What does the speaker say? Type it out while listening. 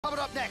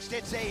up next,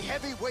 it's a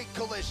heavyweight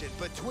collision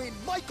between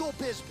Michael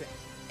Bisping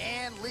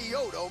and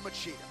Lyoto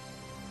Machida.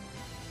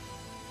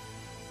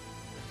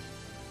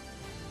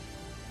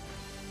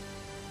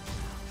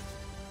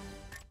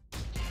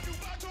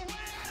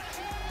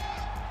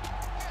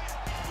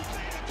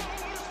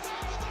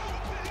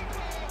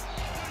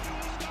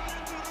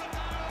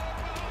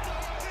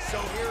 So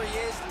here he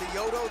is,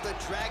 Lyoto the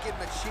Dragon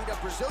Machida,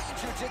 Brazilian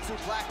Jiu-Jitsu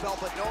black belt,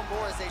 but known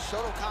more as a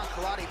Shotokan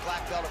Karate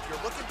black belt. If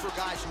you're looking for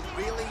guys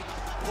who really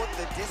put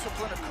the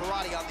discipline of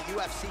karate on the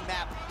UFC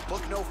map,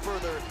 look no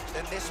further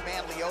than this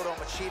man, Lyoto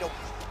Machida.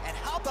 And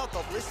how about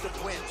the list of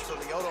wins for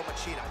Lyoto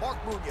Machida? Mark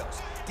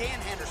Munoz, Dan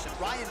Henderson,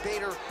 Ryan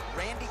Bader,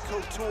 Randy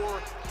Couture,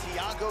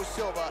 Thiago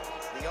Silva.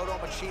 Lyoto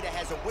Machida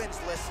has a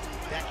wins list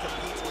that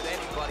competes with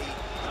anybody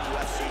in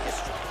UFC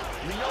history.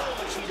 Lyoto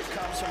Machida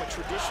comes from a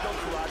traditional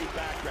karate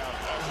background,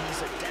 and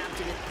he's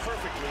adapted it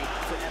perfectly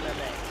for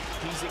MMA.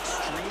 He's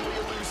extremely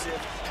elusive,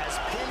 has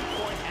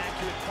pinpoint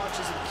accurate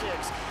punches and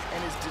kicks, and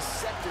is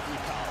deceptively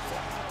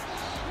powerful.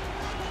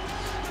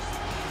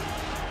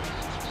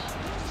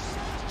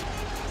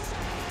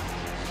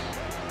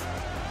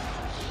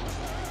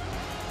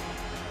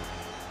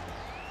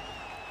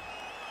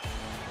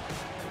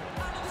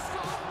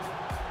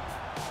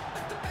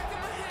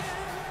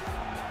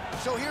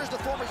 So here's the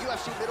former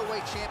UFC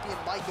middleweight champion,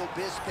 Michael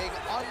Bisping.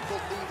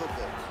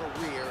 Unbelievable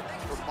career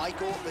for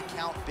Michael the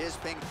Count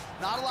Bisping.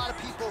 Not a lot of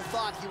people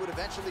thought he would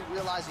eventually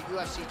realize a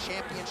UFC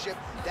championship.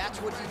 That's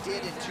what he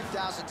did in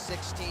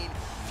 2016.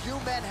 Few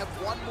men have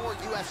won more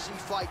UFC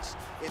fights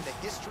in the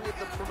history of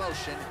the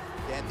promotion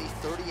than the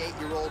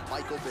 38-year-old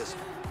Michael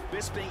Bisping.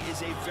 Bisping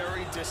is a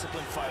very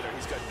disciplined fighter.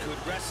 He's got good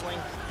wrestling,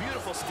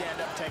 beautiful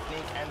stand-up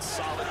technique, and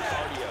solid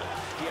cardio.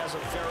 He has a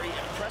very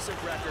impressive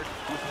record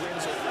with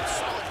wins over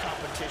solid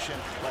competition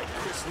like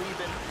Chris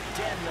Lieben,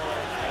 Dan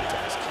Miller, and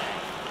Dennis King.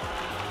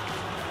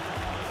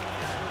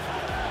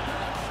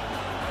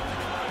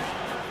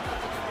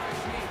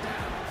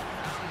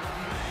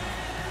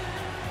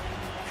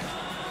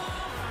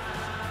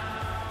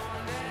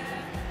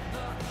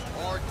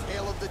 Our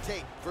tale of the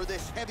tape for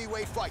this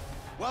heavyweight fight.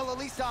 Well, at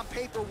least on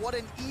paper, what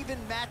an even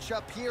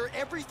matchup here.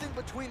 Everything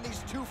between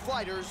these two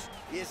fighters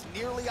is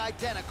nearly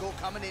identical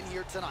coming in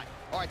here tonight.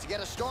 All right, to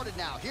get us started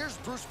now, here's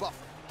Bruce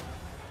Buffer.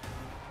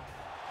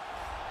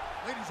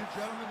 Ladies and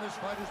gentlemen, this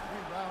fight is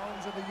 3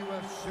 rounds in the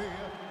UFC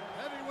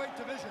heavyweight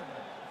division.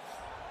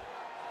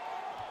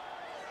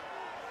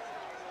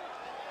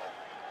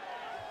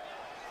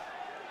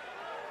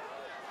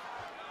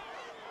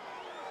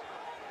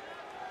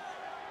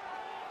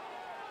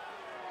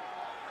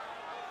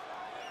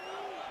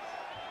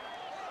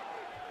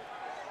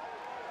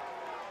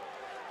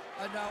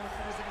 And now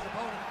introducing his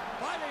opponent,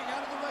 fighting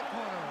out of the red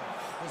corner.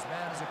 This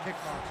man is a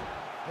kickboxer,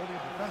 holding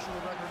a professional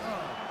record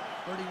of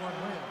 31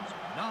 wins,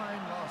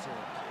 9 losses.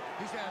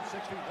 He stands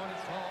 6 feet 1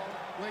 inch tall,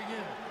 weighing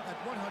in at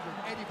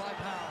 185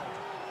 pounds.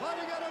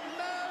 Fighting out of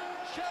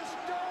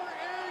Manchester,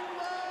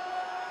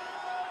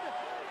 England,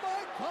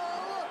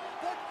 Michael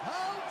the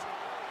Count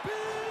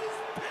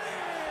Bisping.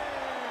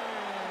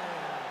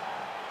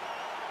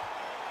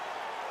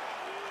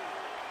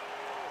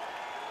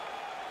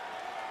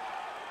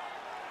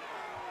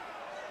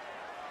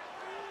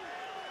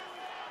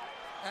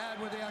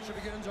 And when the action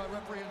begins, our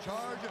referee in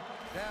charge,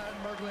 Dan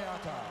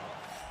Miragliotta.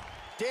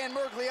 Dan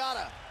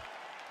Miragliotta.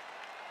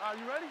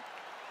 You ready?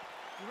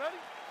 You ready?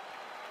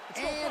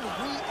 And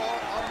we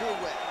are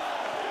underway.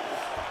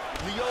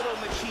 Lyoto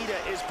Machida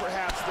is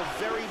perhaps the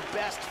very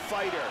best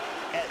fighter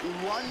at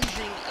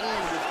lunging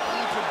in with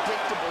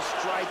unpredictable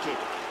striking.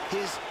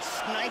 His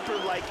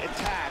sniper-like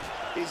attack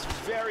is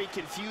very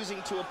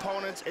confusing to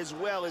opponents, as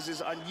well as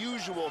his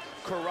unusual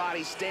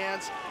karate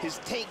stance. His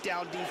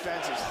takedown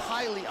defense is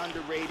highly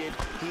underrated.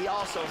 He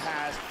also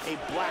has a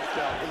black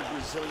belt in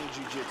Brazilian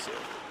Jiu-Jitsu.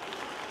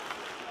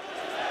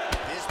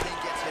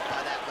 Bisping gets hit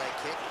by that leg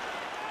kick.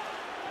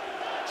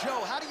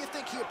 Joe, how do you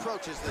think he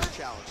approaches this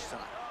challenge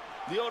tonight?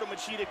 Lyoto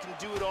Machida can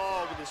do it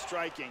all with his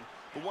striking,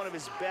 but one of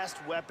his best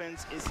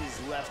weapons is his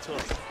left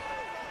hook.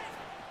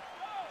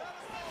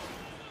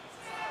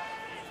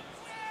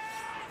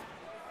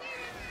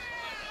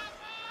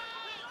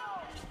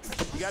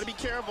 You got to be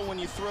careful when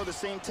you throw the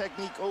same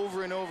technique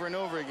over and over and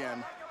over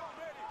again.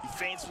 He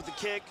feints with the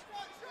kick.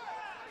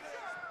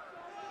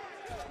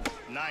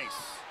 Nice.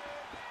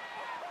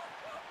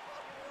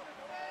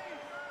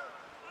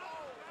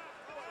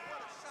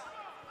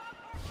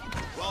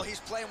 Well, he's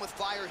playing with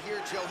fire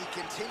here, Joe. He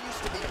continues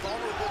to be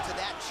vulnerable to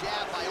that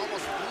jab by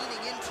almost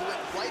leaning into it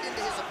right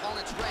into his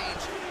opponent's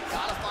range.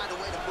 Got to find a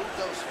way to move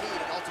those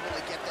feet and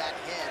ultimately get that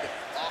head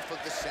off of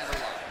the center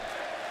line.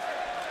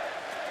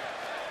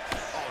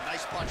 Oh,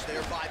 nice punch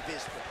there by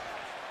Bisping.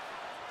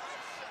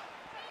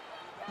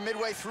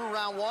 Midway through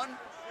round 1.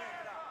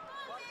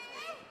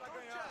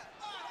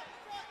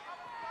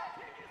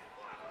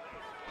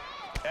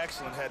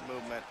 Excellent head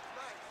movement.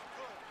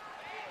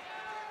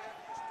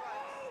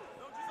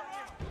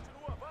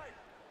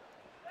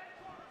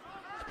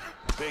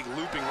 Big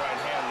looping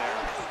right hand there.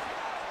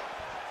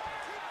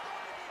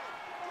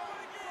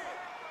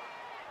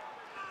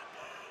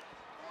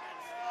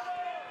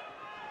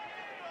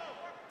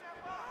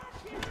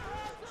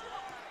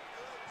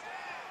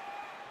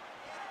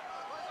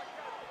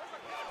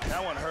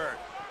 That one hurt.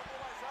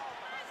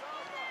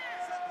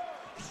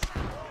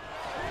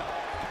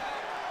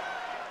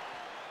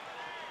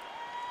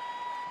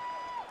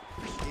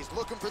 He's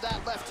looking for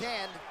that left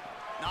hand.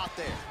 Not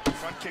there.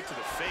 Front kick to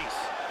the face.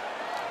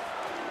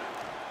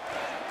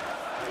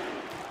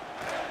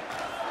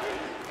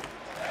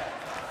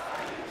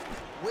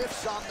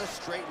 Whiffs on the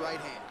straight right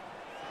hand.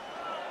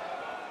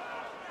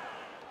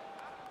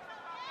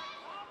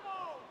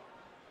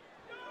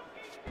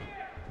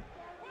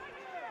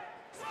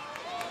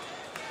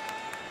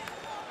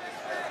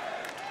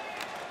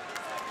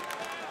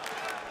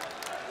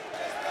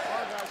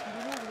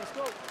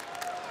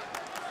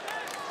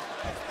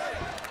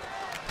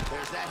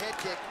 There's that head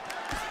kick.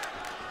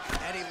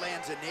 And he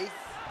lands a knee.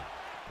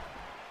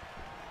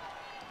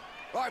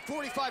 All right,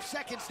 45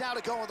 seconds now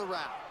to go in the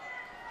round.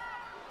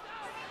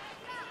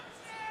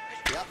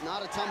 Yep,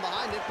 not a ton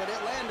behind it, but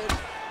it landed.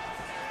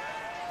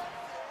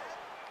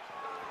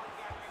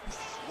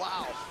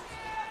 Wow.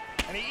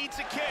 And he eats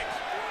a kick.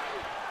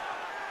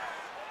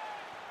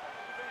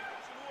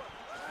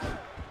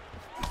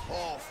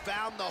 Oh,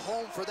 found the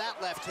home for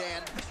that left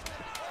hand.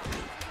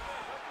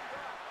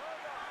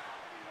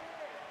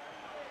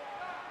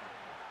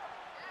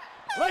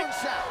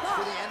 Points out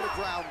for the end of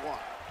round one.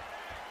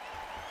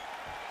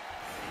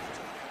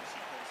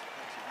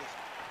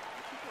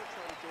 You keep on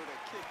trying to throw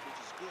that kick, which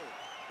is good,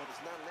 but it's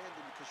not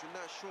landing because you're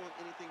not showing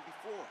anything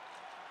before.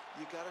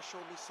 You gotta show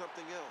me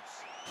something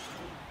else.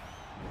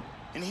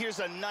 And here's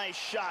a nice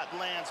shot,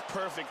 lands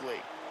perfectly.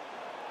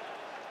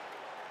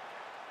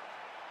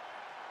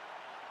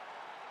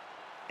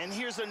 And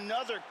here's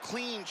another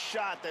clean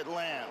shot that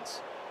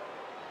lands.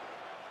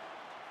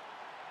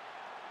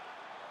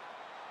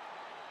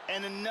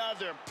 And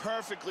another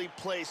perfectly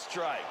placed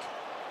strike.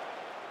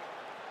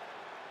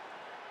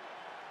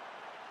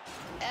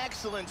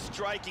 Excellent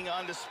striking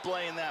on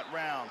display in that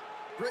round.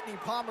 Brittany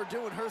Palmer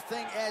doing her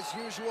thing as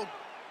usual.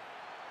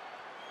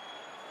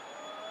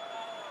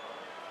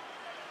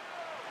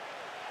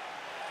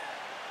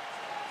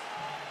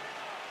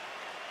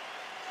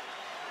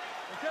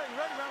 Okay, you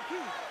ready, round 2?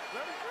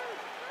 Ready?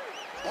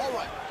 All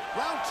right,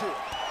 round 2.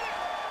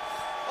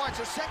 All right,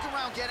 so second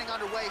round getting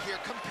underway here.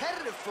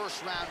 Competitive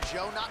first round,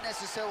 Joe. Not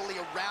necessarily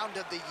a round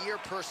of the year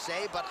per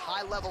se, but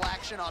high-level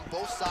action on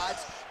both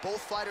sides.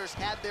 Both fighters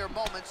had their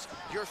moments.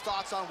 Your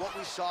thoughts on what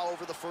we saw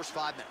over the first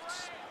 5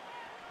 minutes?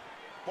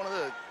 One of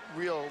the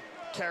real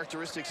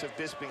characteristics of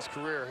Bisping's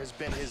career has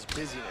been his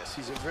busyness.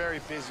 He's a very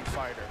busy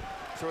fighter.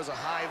 Throws a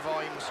high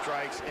volume of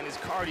strikes, and his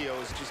cardio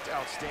is just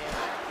outstanding.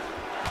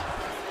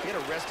 He had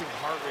a resting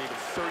heart rate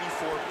of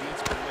 34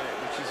 beats per minute,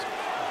 which is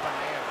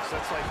bananas.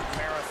 That's like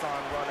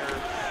marathon runner,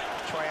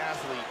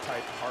 triathlete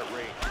type heart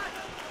rate.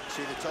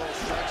 See the total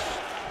strikes.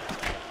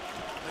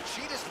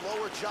 Machida's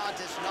lower jaw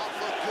does not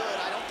look good.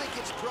 I don't think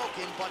it's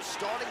broken, but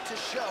starting to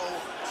show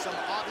some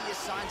obvious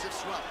signs of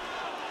swelling.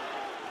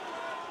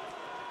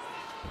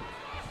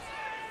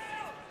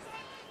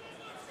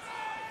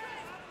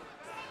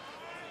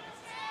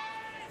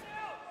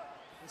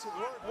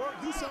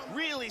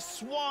 Really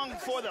swung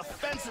for the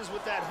fences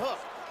with that hook,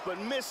 but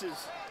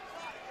misses.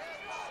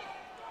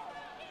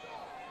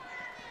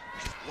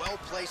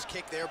 Well-placed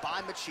kick there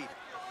by Machida.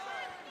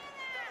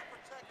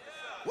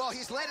 Well,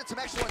 he's landed some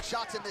excellent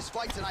shots in this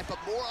fight tonight, but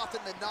more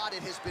often than not,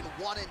 it has been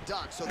one and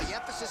done. So the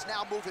emphasis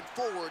now moving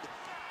forward,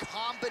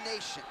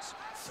 combinations.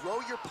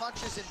 Throw your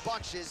punches in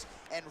bunches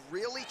and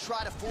really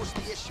try to force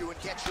the issue and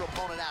get your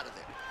opponent out of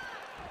there.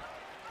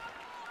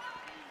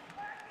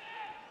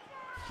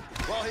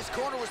 Well, his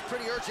corner was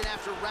pretty urgent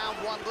after round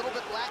one. A little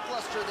bit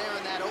lackluster there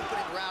in that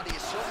opening round. He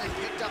has certainly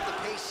picked up the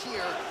pace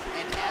here,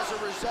 and as a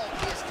result,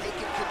 he has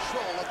taken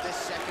control of this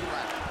second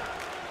round.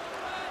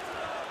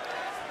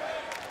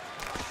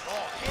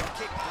 Oh, head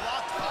kick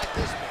blocked by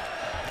Bisping.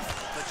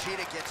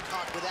 Machida gets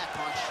caught with that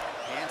punch.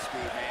 Hand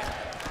speed, man.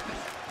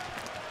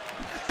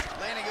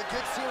 Landing a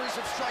good series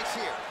of strikes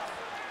here.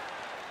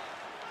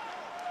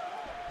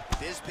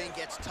 Bisping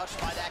gets touched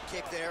by that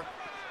kick there.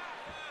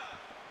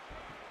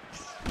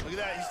 Look at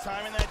that, he's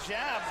timing that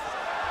jab.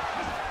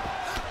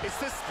 It's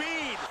the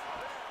speed.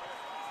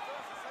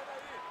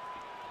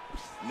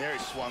 And there he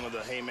swung with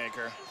a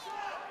haymaker.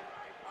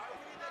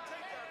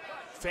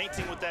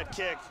 Feinting with that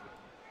kick.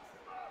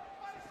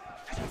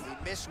 He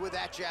missed with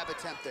that jab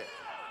attempt there.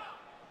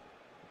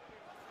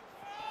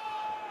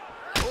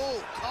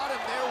 Oh, caught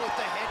him there with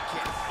the head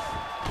kick.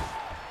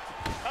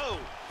 Oh,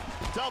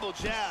 double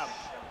jab.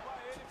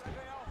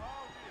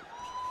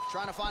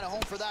 Trying to find a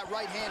home for that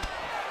right hand.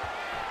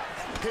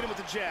 Hit him with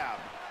the jab.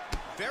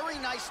 Very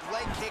nice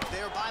leg kick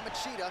there by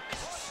Machida.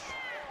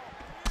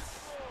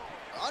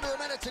 Under a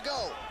minute to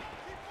go.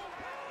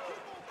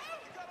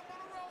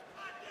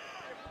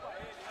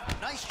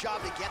 Nice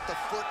job to get the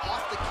foot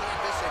off the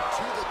canvas and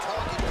to the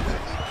target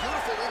quickly.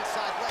 Beautiful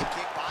inside leg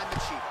kick by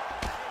Machida.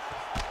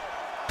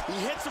 He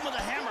hits him with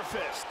a hammer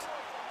fist.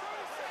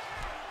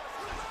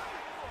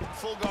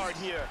 Full guard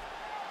here.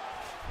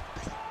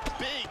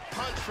 Big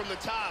punch from the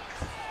top.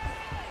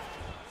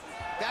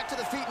 Back to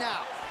the feet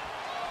now.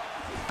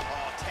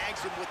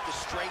 him with the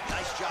straight.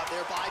 Nice job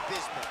there by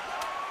Bisping.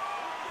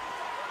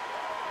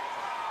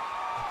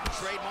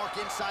 Trademark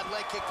inside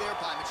leg kick there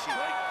by Machida.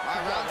 All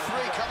right, round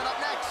 3 coming up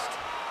next.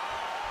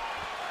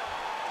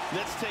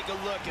 Let's take a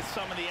look at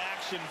some of the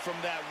action from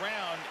that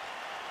round.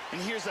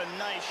 And here's a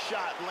nice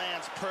shot,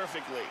 lands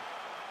perfectly.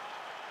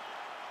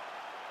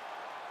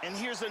 And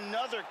here's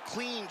another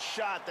clean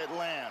shot that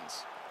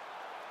lands.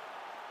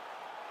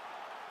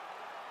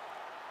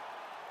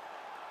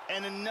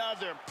 And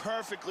another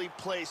perfectly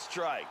placed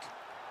strike.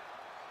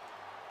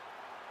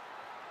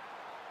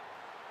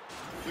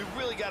 We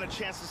really got a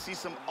chance to see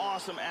some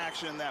awesome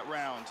action in that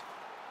round.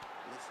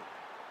 Listen,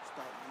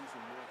 start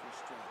using more of your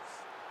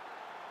strikes.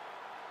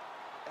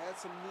 Add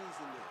some knees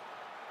in there.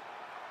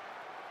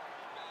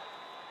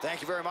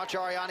 Thank you very much.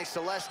 Ariane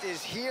Celeste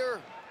is here.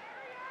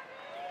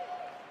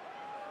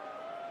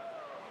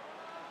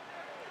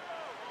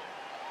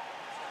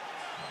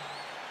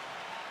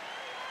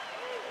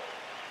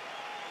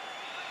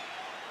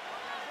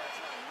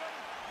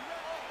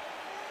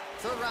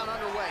 Third round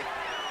underway.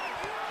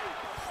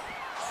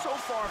 So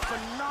far,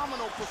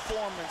 phenomenal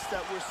performance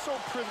that we're so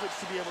privileged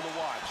to be able to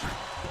watch.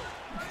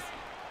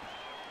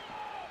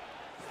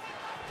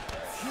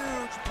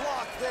 Huge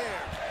block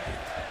there.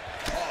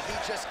 Oh, he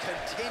just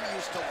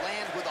continues to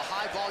land with a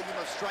high volume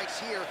of strikes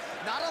here.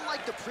 Not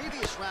unlike the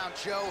previous round,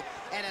 Joe,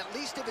 and at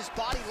least if his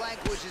body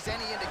language is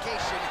any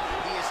indication,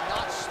 he is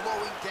not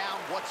slowing down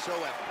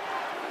whatsoever.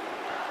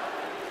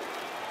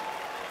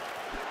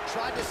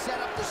 Tried to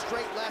set up the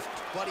straight left,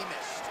 but he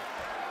missed.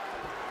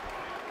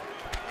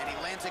 And he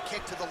lands a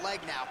kick to the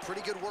leg now.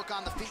 Pretty good work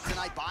on the feet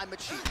tonight by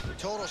Machida.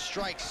 Total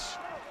strikes.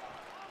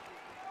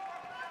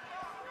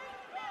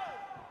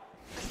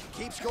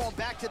 Keeps going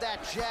back to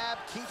that jab,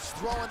 keeps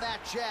throwing that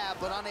jab,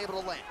 but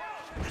unable to land.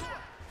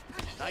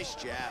 Nice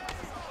jab.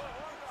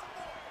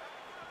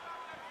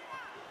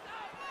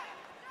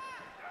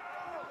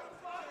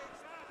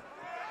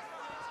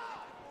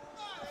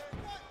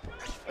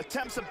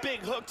 Attempts a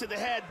big hook to the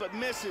head, but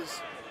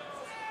misses.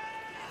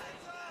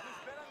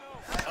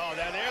 Oh,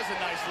 there's a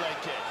nice leg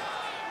kick.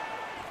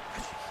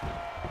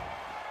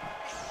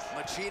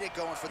 Machida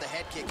going for the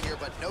head kick here,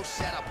 but no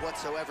setup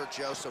whatsoever,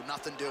 Joe, so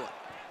nothing doing.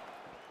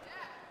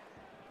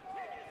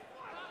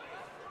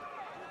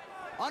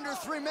 Under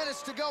 3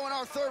 minutes to go in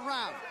our third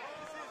round.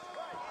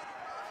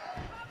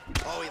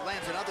 Oh, he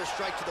lands another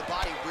strike to the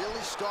body,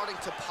 really starting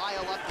to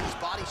pile up these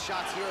body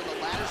shots here in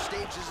the latter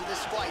stages of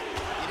this fight.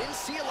 You didn't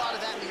see a lot of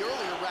that in the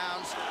earlier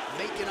rounds,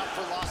 making up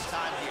for lost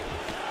time here.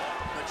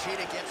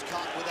 Machida gets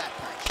caught with that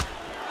punch.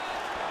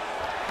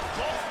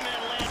 Both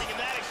men landing in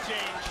that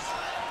exchange.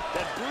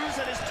 That bruise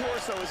on his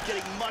torso is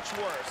getting much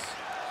worse.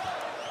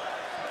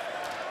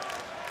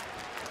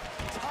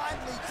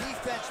 Timely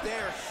defense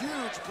there,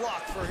 huge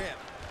block for him.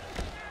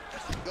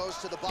 Goes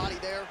to the body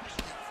there.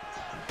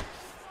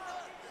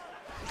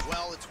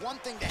 Well, it's one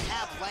thing to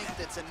have length,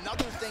 it's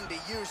another thing to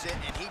use it,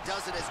 and he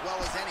does it as well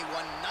as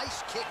anyone.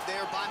 Nice kick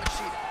there by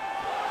Machida.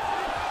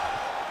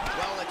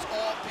 Well, it's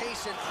all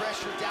pace and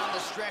pressure down the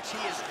stretch.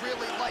 He is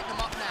really lighting him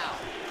up now.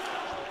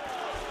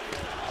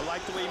 I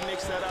like the way he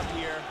mixed that up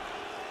here.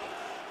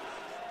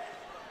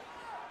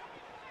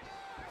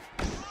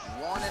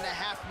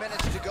 1.5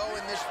 minutes to go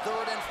in this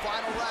third and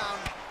final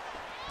round.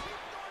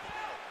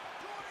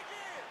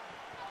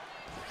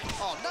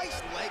 Oh,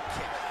 nice leg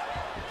kick.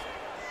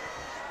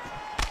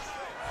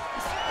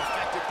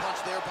 Effective punch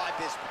there by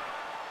Bisping.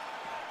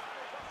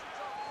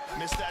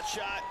 Missed that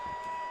shot.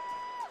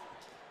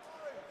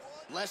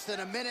 Less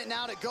than a minute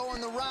now to go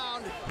in the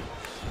round.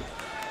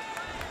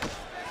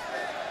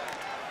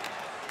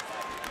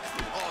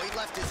 Oh, he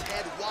left his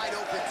head wide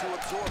open to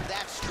absorb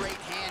that straight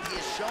hand. He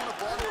has shown a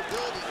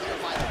vulnerability here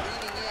by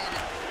leaning in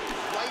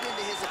right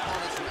into his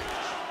opponent's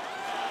range.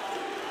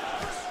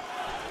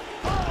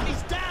 Oh,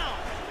 he's down!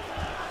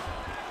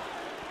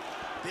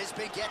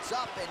 Bisping gets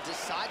up and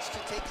decides to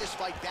take this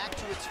fight back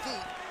to its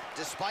feet,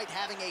 despite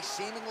having a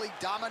seemingly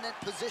dominant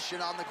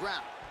position on the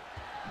ground.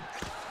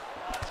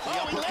 The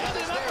uppercut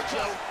is there,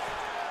 Joe.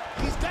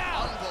 He's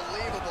down!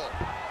 Unbelievable.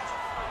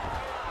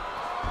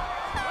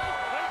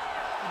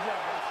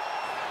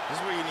 This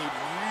is where you need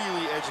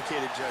really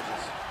educated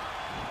judges.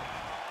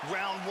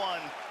 Round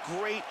 1,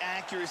 great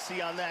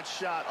accuracy on that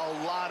shot. A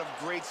lot of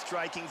great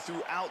striking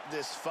throughout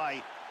this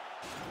fight.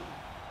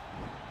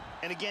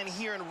 And again,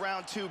 here in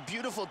round 2,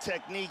 beautiful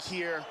technique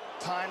here.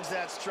 Times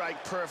that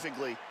strike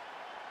perfectly.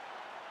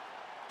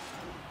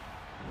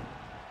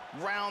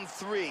 Round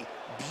 3,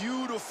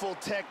 beautiful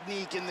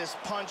technique in this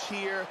punch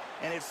here,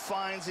 and it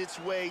finds its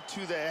way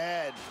to the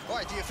head. All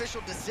right, the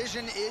official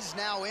decision is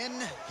now in.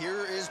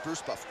 Here is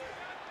Bruce Buffer.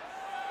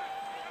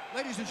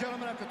 Ladies and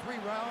gentlemen, after 3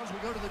 rounds, we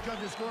go to the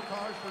judges'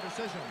 scorecards for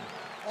decision.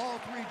 All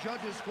 3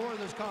 judges score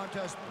this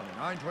contest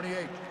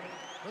 29-28.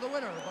 For the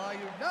winner by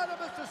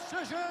unanimous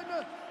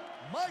decision,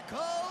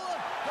 Michael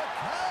 "The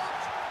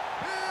Couch"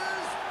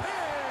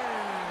 Bisping.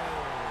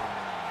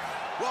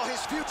 Well,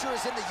 his future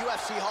is in the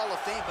UFC Hall of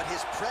Fame, but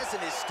his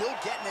present is still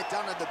getting it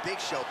done on the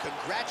big show.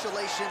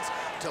 Congratulations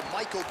to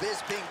Michael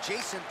Bisping,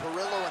 Jason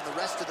Perillo, and the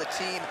rest of the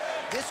team.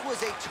 This was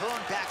a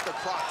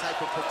turn-back-the-clock type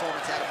of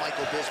performance out of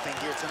Michael Bisping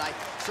here tonight.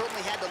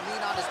 Certainly had to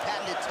lean on his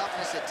patented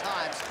toughness at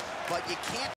times, but you can't